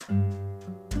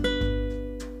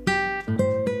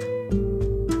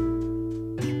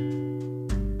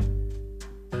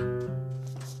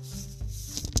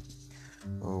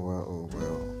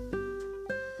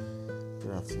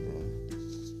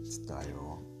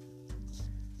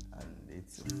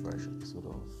It's a fresh episode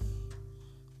of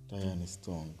Diana's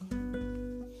Tongue.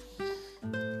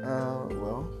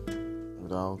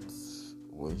 Without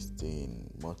wasting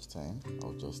much time,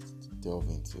 I'll just delve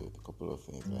into the couple of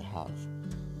things I have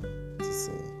to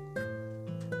say.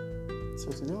 So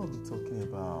today I'll be talking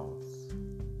about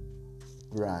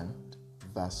brand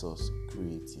versus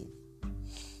creative.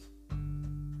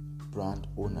 Brand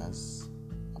owners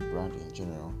and brand in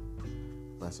general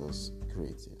versus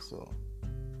creative. So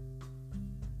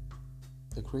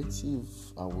the creative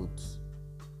I would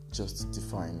just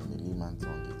define in a layman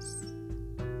tongue is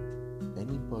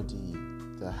anybody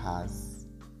that has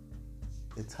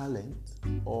a talent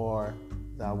or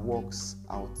that works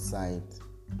outside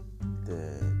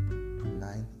the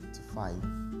 9 to 5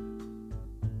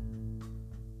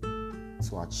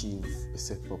 to achieve a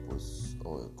set purpose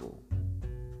or a goal.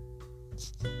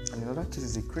 And in other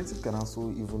cases, a creative can also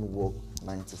even work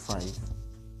 9 to 5,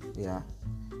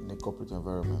 in a corporate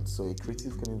environment. So a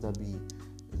creative can either be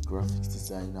a graphics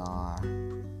designer, a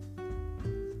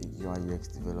UI UX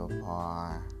developer,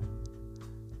 a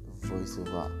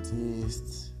voiceover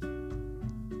artist,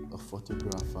 a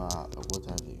photographer, or what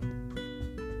have you.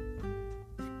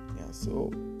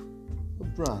 So a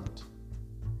brand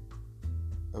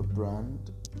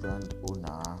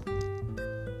owner,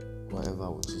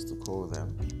 whatever we choose to call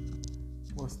them,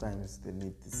 most times they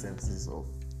need the senses of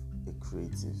a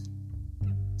creative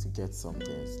to get some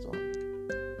things done.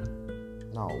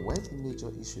 Now, where the major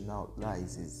issue now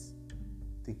lies is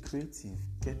the creative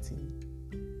getting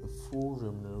a full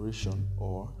remuneration,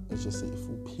 or let's just say a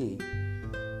full pay,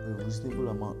 a reasonable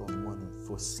amount of money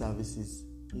for services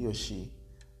he or she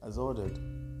has ordered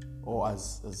or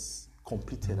as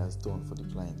completed, as done for the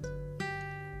client.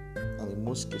 And in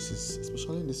most cases,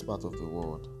 especially in this part of the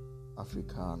world,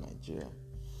 Africa, Nigeria,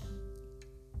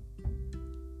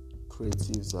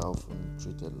 creatives are often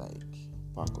treated like a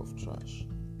pack of trash.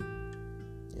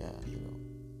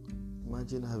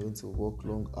 Imagine having to work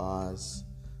long hours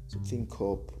to think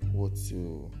up what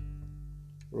to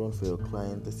run for your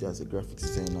client. Let's say as a graphics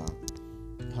designer,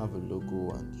 you have a logo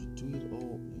and you do it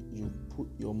all. You put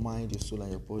your mind, your soul,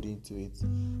 and your body into it,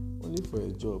 only for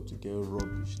a job to get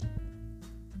rubbish.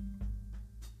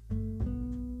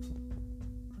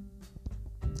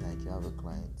 Like you have a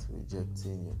client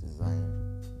rejecting your design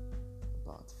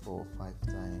about 4 or 5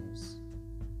 times,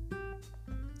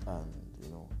 and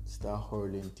start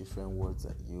hurling different words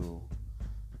at you,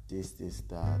 this,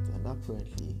 that, and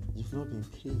apparently you've not been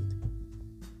paid.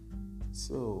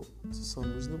 So to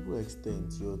some reasonable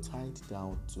extent, you're tied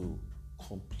down to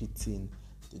completing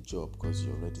the job because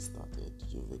you already started.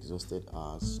 You've exhausted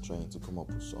hours trying to come up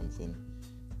with something,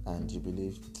 and you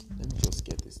believe, let me just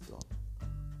get this done.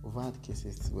 We've had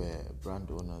cases where brand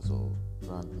owners or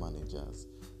brand managers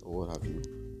or what have you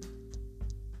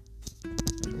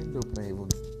end up not even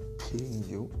paying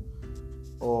you,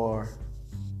 or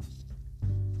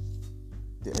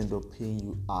they end up paying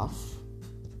you half,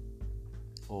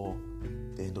 or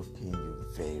they end up paying you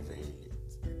very, very late.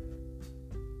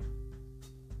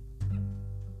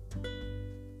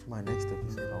 My next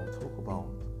episode, I'll talk about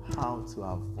how to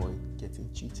avoid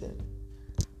getting cheated,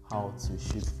 how to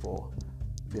shoot for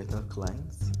better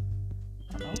clients,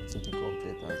 and how to become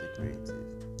better as a creative.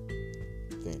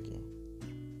 Thank you.